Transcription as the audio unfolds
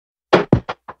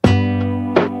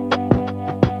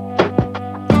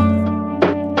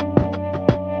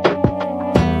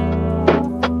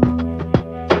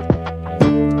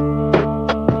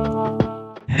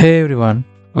Hey everyone,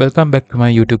 welcome back to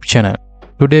my YouTube channel.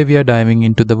 Today we are diving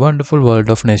into the wonderful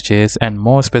world of NestJS, and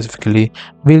more specifically,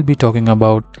 we'll be talking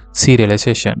about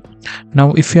serialization.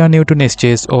 Now, if you are new to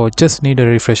NestJS or just need a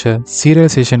refresher,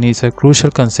 serialization is a crucial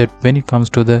concept when it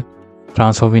comes to the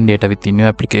transforming data within your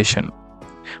application.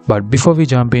 But before we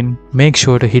jump in, make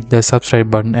sure to hit the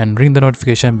subscribe button and ring the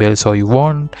notification bell so you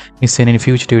won't miss any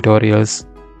future tutorials.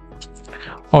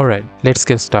 Alright, let's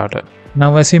get started.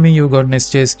 Now, assuming you got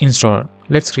NestJS installed,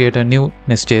 let's create a new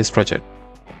NestJS project.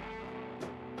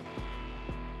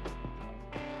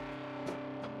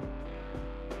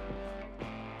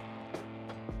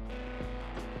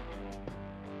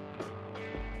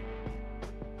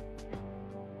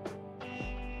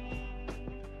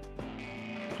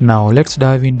 Now let's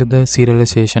dive into the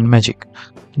serialization magic.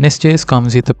 NestJS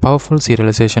comes with a powerful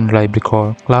serialization library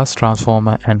called class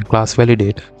transformer and class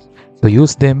validator. To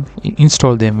use them,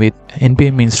 install them with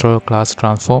npm install class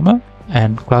transformer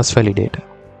and class validator.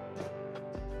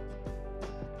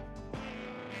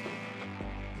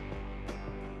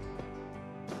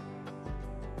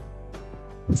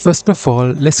 First of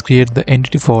all, let's create the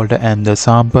entity folder and the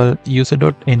sample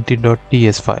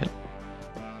user.entity.ts file.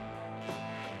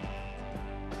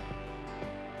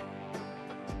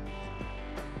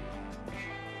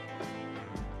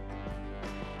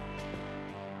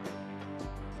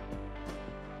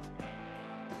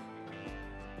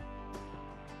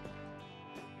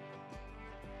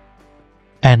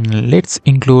 And let's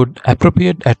include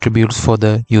appropriate attributes for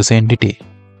the user entity.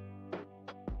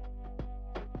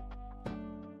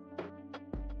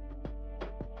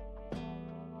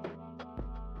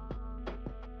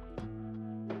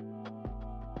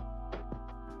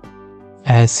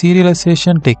 As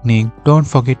serialization technique, don't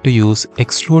forget to use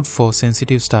exclude for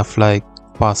sensitive stuff like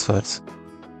passwords.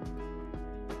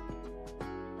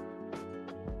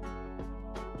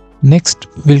 Next,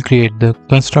 we'll create the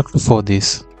constructor for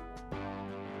this.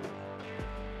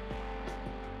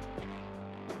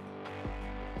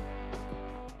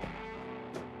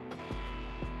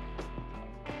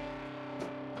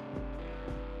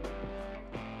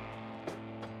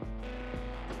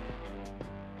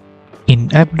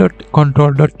 In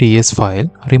app.control.ts file,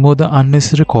 remove the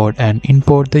unnecessary code and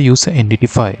import the user entity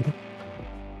file.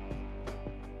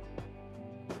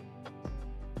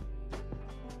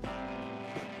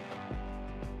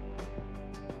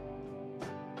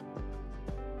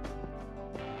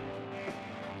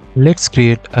 Let's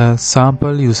create a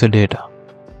sample user data.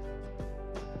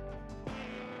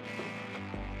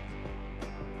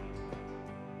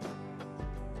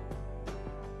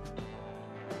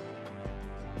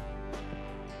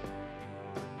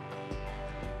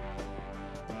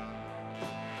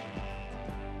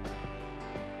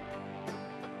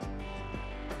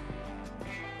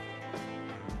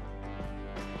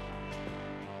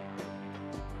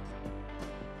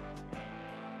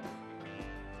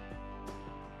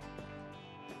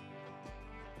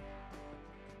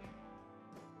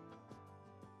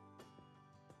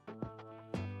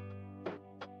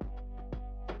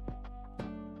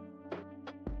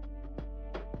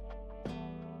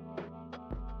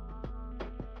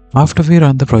 After we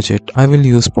run the project, I will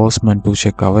use Postman to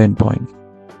check our endpoint.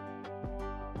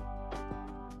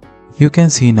 You can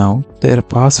see now their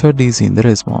password is in the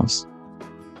response.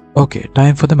 Okay,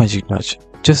 time for the magic touch.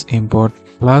 Just import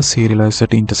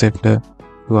ClassSerializerInterceptor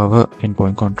to our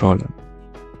endpoint controller.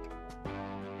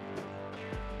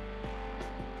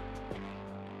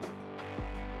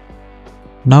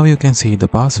 Now you can see the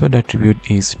password attribute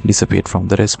is disappeared from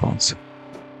the response.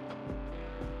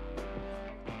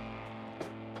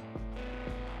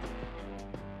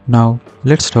 Now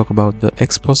let's talk about the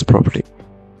expose property.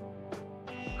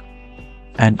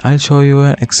 And I'll show you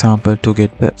an example to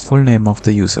get the full name of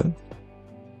the user.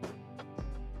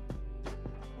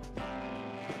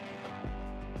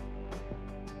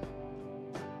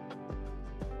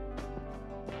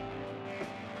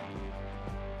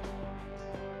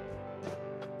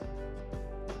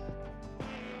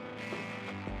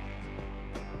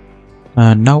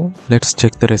 And now let's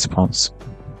check the response.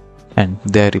 And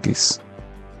there it is.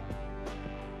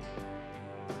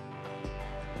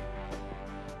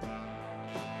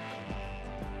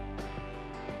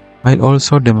 I'll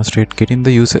also demonstrate getting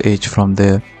the user age from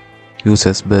their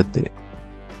user's birthday.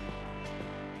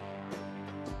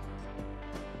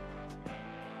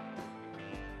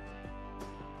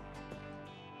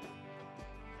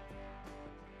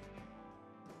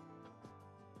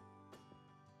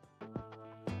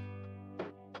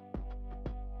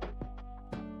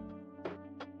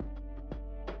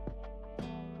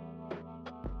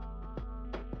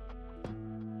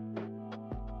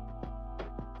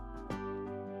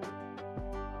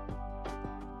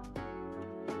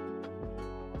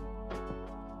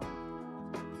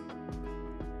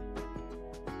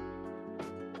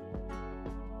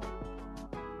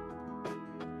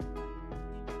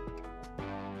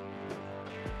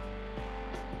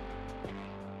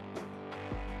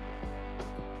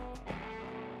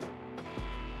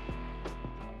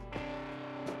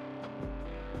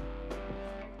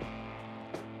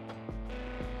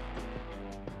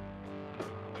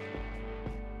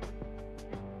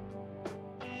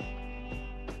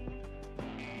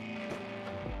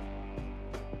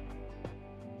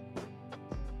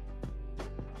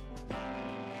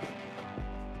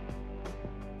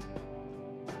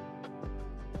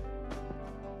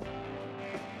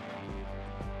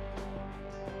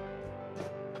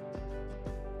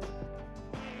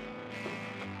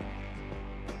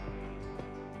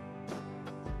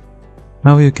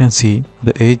 Now you can see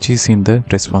the age is in the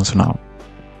response now.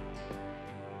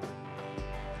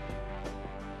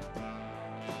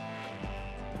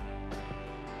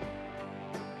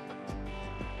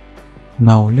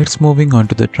 Now let's moving on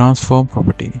to the transform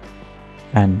property,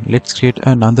 and let's create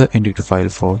another entity file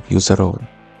for user role.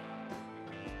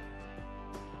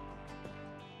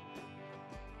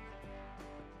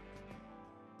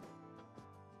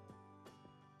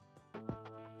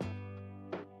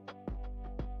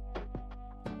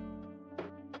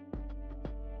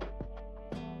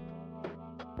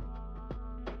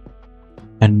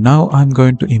 And now I'm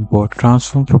going to import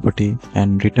transform property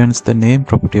and returns the name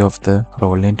property of the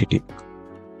role entity.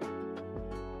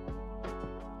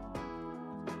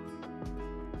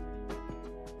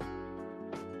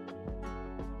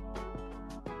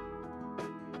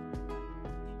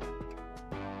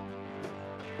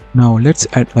 Now let's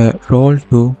add a role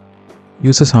to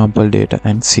user sample data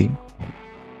and see.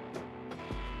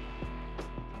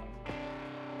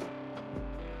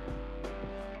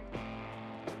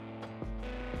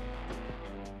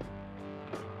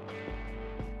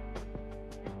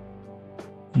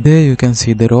 There you can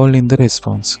see the role in the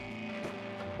response.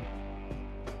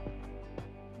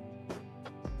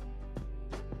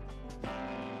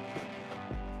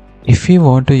 If you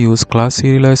want to use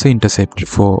ClassSerializerInterceptor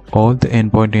for all the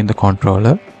endpoint in the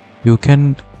controller, you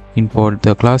can import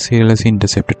the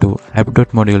ClassSerializerInterceptor to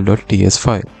app.module.ts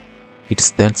file. It's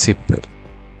that simple.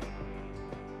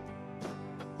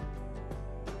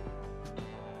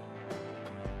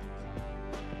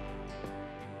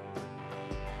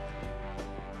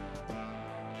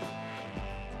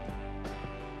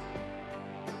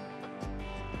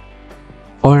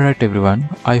 Alright everyone,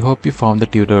 I hope you found the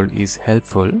tutorial is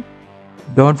helpful.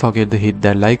 Don't forget to hit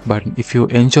the like button if you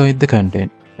enjoyed the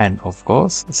content, and of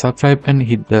course subscribe and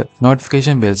hit the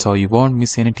notification bell so you won't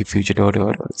miss any future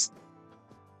tutorials.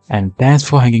 And thanks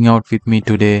for hanging out with me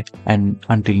today, and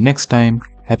until next time,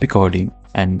 happy coding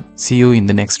and see you in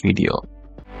the next video.